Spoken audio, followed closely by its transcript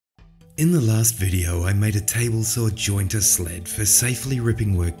In the last video, I made a table saw jointer sled for safely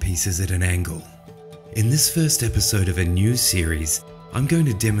ripping workpieces at an angle. In this first episode of a new series, I'm going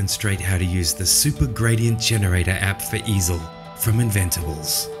to demonstrate how to use the Super Gradient Generator app for Easel from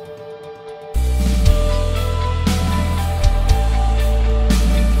Inventables.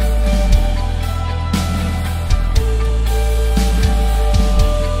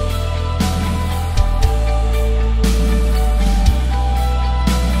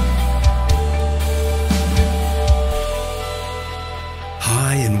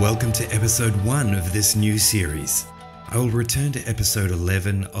 Welcome to episode 1 of this new series. I will return to episode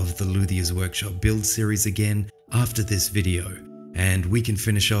 11 of the Luthier's Workshop build series again after this video, and we can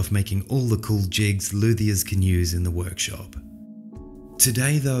finish off making all the cool jigs Luthiers can use in the workshop.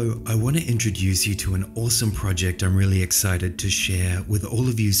 Today though, I want to introduce you to an awesome project I'm really excited to share with all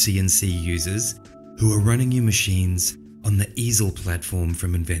of you CNC users who are running your machines on the Easel platform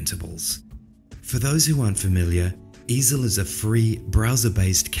from Inventables. For those who aren't familiar, Easel is a free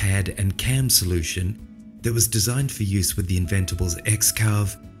browser-based CAD and CAM solution that was designed for use with the Inventables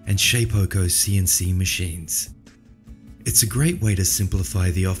X-Carve and Shapeoko CNC machines. It's a great way to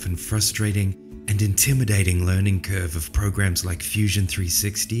simplify the often frustrating and intimidating learning curve of programs like Fusion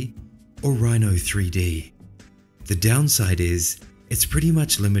 360 or Rhino 3D. The downside is, it's pretty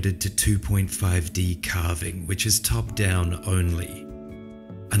much limited to 2.5D carving, which is top-down only.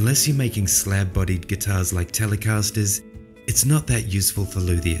 Unless you're making slab-bodied guitars like Telecasters, it's not that useful for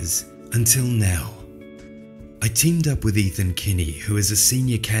luthiers, until now. I teamed up with Ethan Kinney, who is a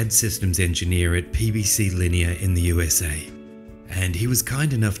senior CAD systems engineer at PBC Linear in the USA, and he was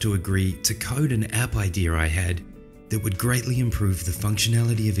kind enough to agree to code an app idea I had that would greatly improve the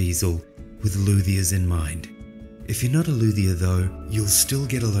functionality of Easel with luthiers in mind. If you're not a luthier though, you'll still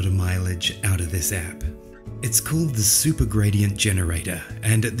get a lot of mileage out of this app. It's called the Super Gradient Generator,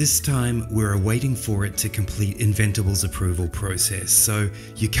 and at this time we're awaiting for it to complete Inventables approval process, so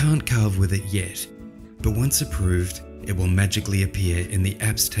you can't carve with it yet. But once approved, it will magically appear in the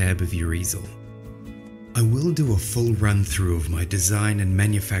Apps tab of your Easel. I will do a full run through of my design and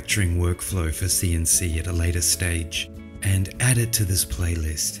manufacturing workflow for CNC at a later stage, and add it to this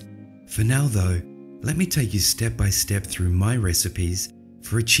playlist. For now though, let me take you step by step through my recipes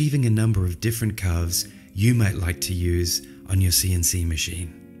for achieving a number of different carves you might like to use on your CNC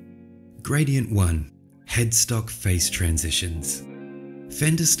machine. Gradient 1. Headstock face transitions.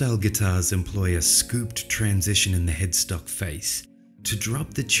 Fender-style guitars employ a scooped transition in the headstock face to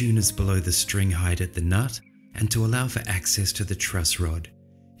drop the tuners below the string height at the nut and to allow for access to the truss rod.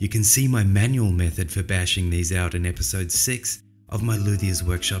 You can see my manual method for bashing these out in episode 6 of my Luthier's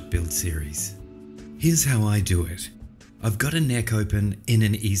Workshop build series. Here's how I do it. I've got a neck open in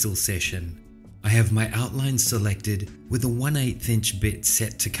an Easel session. I have my outline selected with a 1/8 inch bit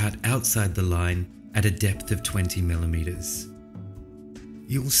set to cut outside the line at a depth of 20mm.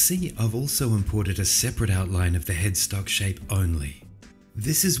 You'll see I've also imported a separate outline of the headstock shape only.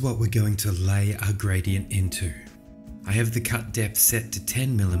 This is what we're going to lay our gradient into. I have the cut depth set to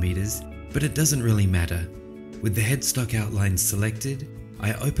 10mm, but it doesn't really matter. With the headstock outline selected,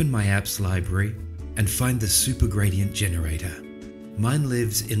 I open my apps library and find the Super Gradient Generator. Mine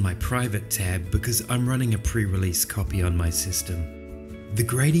lives in my private tab because I'm running a pre-release copy on my system. The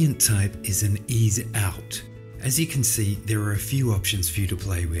gradient type is an ease out. As you can see, there are a few options for you to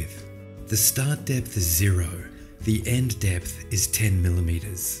play with. The start depth is 0, the end depth is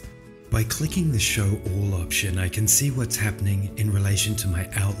 10mm. By clicking the show all option, I can see what's happening in relation to my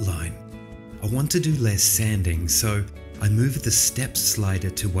outline. I want to do less sanding, so I move the step slider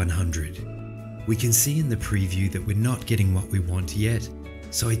to 100. We can see in the preview that we're not getting what we want yet,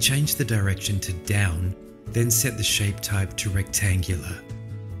 so I change the direction to down, then set the shape type to rectangular.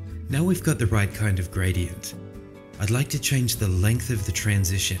 Now we've got the right kind of gradient. I'd like to change the length of the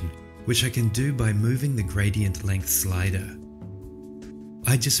transition, which I can do by moving the gradient length slider.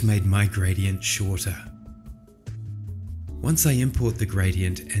 I just made my gradient shorter. Once I import the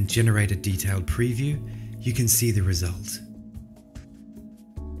gradient and generate a detailed preview, you can see the result.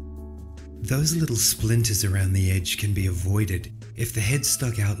 Those little splinters around the edge can be avoided if the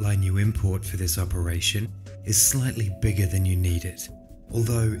headstock outline you import for this operation is slightly bigger than you need it,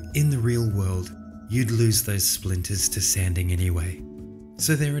 although in the real world you'd lose those splinters to sanding anyway.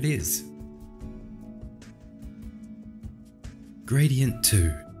 So there it is. Gradient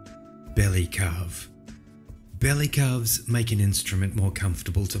 2. Belly carve. Belly carves make an instrument more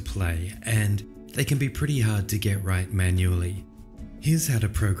comfortable to play, and they can be pretty hard to get right manually. Here's how to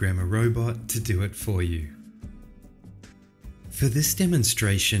program a robot to do it for you. For this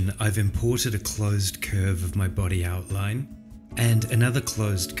demonstration, I've imported a closed curve of my body outline, and another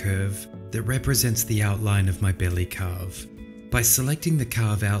closed curve that represents the outline of my belly carve. By selecting the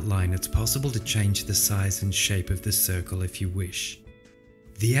carve outline, it's possible to change the size and shape of the circle if you wish.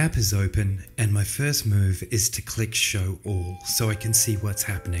 The app is open, and my first move is to click Show All so I can see what's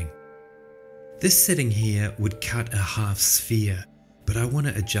happening. This setting here would cut a half sphere, but I want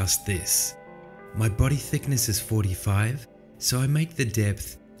to adjust this. My body thickness is 45, so I make the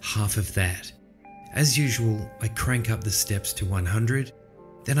depth half of that. As usual, I crank up the steps to 100,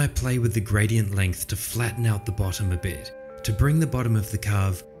 then I play with the gradient length to flatten out the bottom a bit, to bring the bottom of the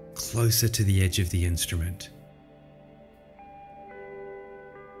carve closer to the edge of the instrument.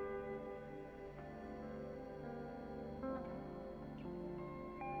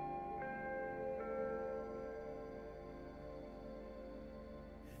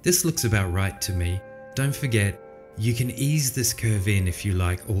 This looks about right to me. Don't forget, you can ease this curve in if you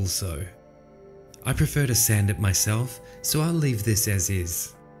like also. I prefer to sand it myself, so I'll leave this as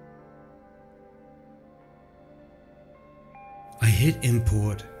is. I hit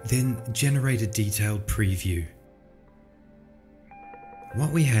import, then generate a detailed preview.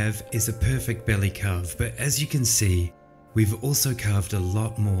 What we have is a perfect belly carve, but as you can see, we've also carved a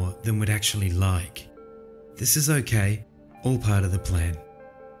lot more than we'd actually like. This is okay, all part of the plan.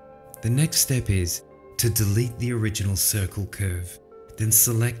 The next step is to delete the original circle curve, then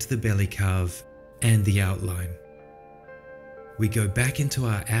select the belly carve and the outline. We go back into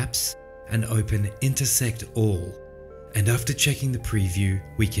our apps and open Intersect All, and after checking the preview,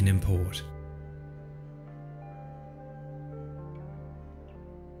 we can import.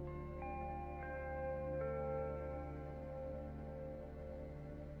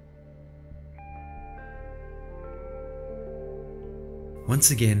 Once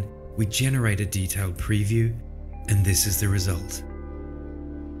again, we generate a detailed preview, and this is the result.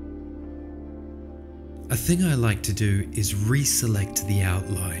 A thing I like to do is reselect the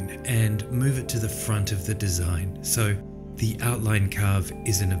outline and move it to the front of the design so the outline carve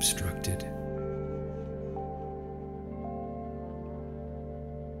isn't obstructed.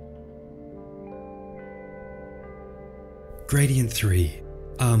 Gradient 3,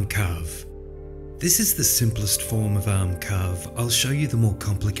 Arm Carve. This is the simplest form of arm carve. I'll show you the more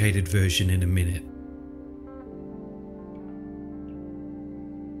complicated version in a minute.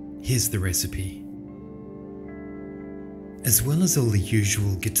 Here's the recipe. As well as all the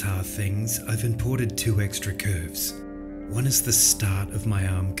usual guitar things, I've imported 2 extra curves. One is the start of my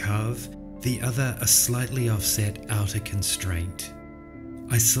arm carve, the other a slightly offset outer constraint.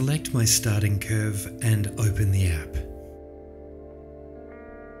 I select my starting curve and open the app.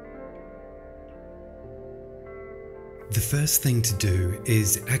 The first thing to do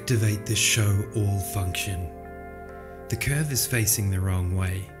is activate the Show All function. The curve is facing the wrong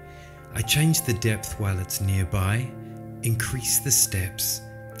way. I change the depth while it's nearby, increase the steps,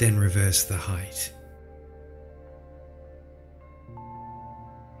 then reverse the height.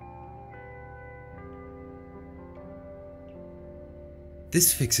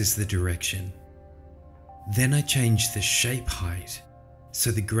 This fixes the direction. Then I change the shape height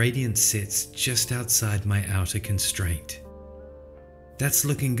so the gradient sits just outside my outer constraint. That's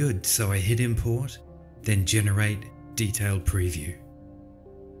looking good, so I hit import, then generate detailed preview.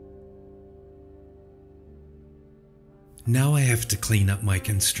 Now I have to clean up my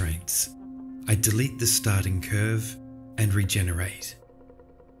constraints. I delete the starting curve and regenerate.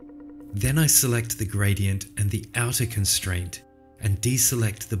 Then I select the gradient and the outer constraint and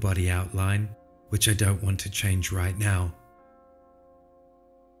deselect the body outline, which I don't want to change right now.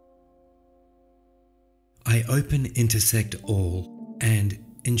 I open Intersect All and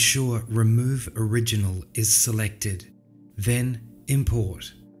ensure Remove Original is selected, then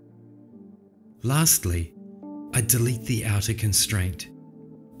Import. Lastly, I delete the outer constraint,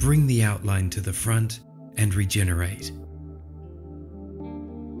 bring the outline to the front and regenerate.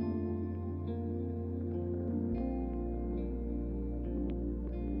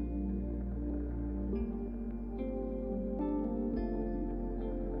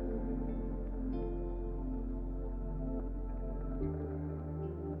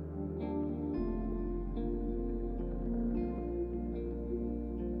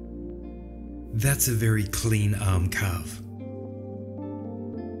 That's a very clean arm carve.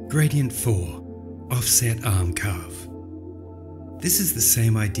 Gradient 4, Offset Arm Carve. This is the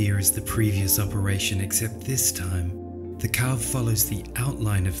same idea as the previous operation, except this time the carve follows the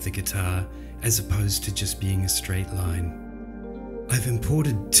outline of the guitar as opposed to just being a straight line. I've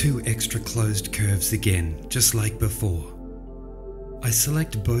imported 2 extra closed curves again, just like before. I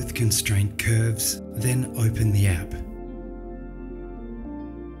select both constraint curves, then open the app.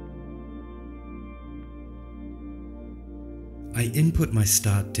 I input my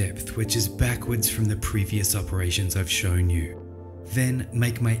start depth, which is backwards from the previous operations I've shown you, then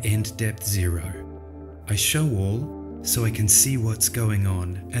make my end depth 0. I show all so I can see what's going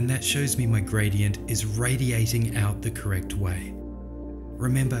on, and that shows me my gradient is radiating out the correct way.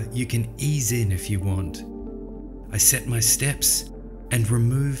 Remember, you can ease in if you want. I set my steps and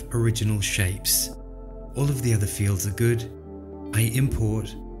remove original shapes. All of the other fields are good. I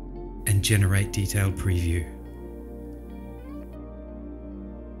import and generate detailed preview.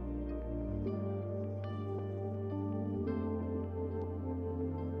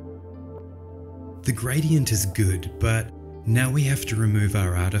 The gradient is good, but now we have to remove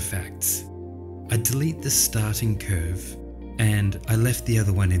our artifacts. I delete the starting curve, and I left the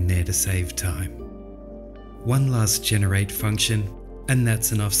other one in there to save time. One last generate function, and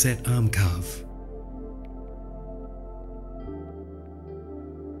that's an offset arm carve.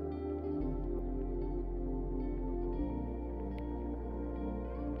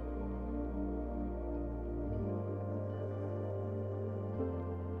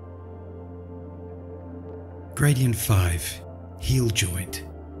 Gradient 5, heel joint.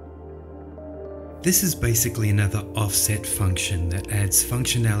 This is basically another offset function that adds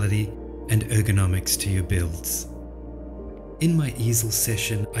functionality and ergonomics to your builds. In my easel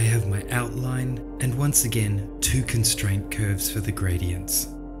session, I have my outline and once again 2 constraint curves for the gradients.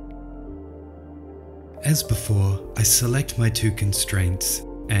 As before, I select my 2 constraints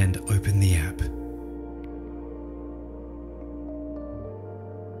and open the app.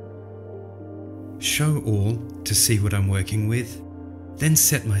 Show all to see what I'm working with, then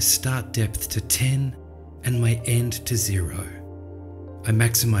set my start depth to 10 and my end to 0. I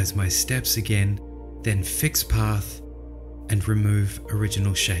maximize my steps again, then fix path and remove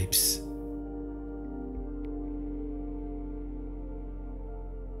original shapes.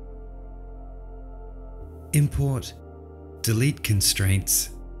 Import, delete constraints,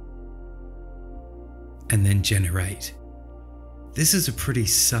 and then generate. This is a pretty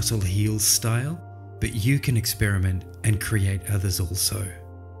subtle heel style, but you can experiment and create others also.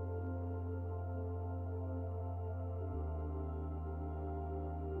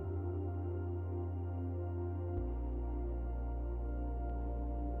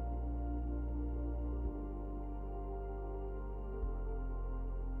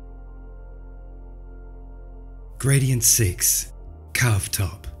 Gradient 6, carve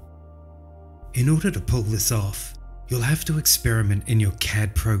top. In order to pull this off, you'll have to experiment in your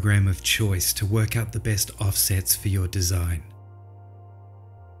CAD program of choice to work out the best offsets for your design.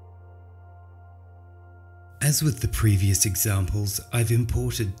 As with the previous examples, I've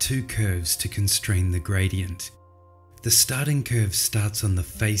imported 2 curves to constrain the gradient. The starting curve starts on the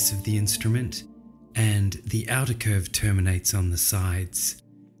face of the instrument, and the outer curve terminates on the sides.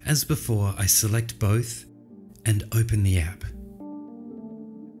 As before, I select both and open the app.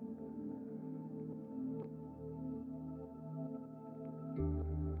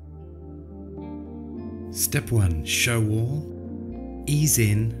 Step 1. Show all, ease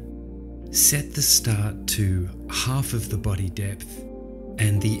in, set the start to half of the body depth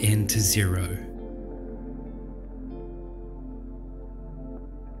and the end to 0.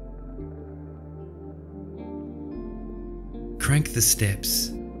 Crank the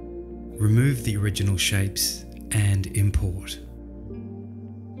steps, remove the original shapes and import.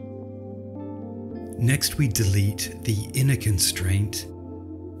 Next we delete the inner constraint.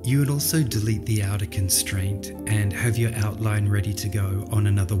 You would also delete the outer constraint and have your outline ready to go on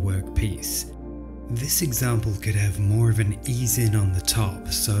another workpiece. This example could have more of an ease in on the top,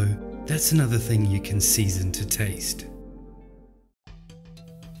 so that's another thing you can season to taste.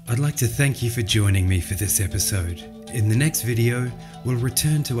 I'd like to thank you for joining me for this episode. In the next video, we'll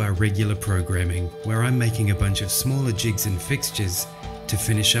return to our regular programming where I'm making a bunch of smaller jigs and fixtures to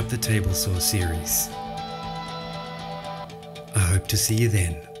finish up the table saw series. I hope to see you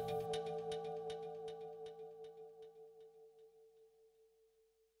then.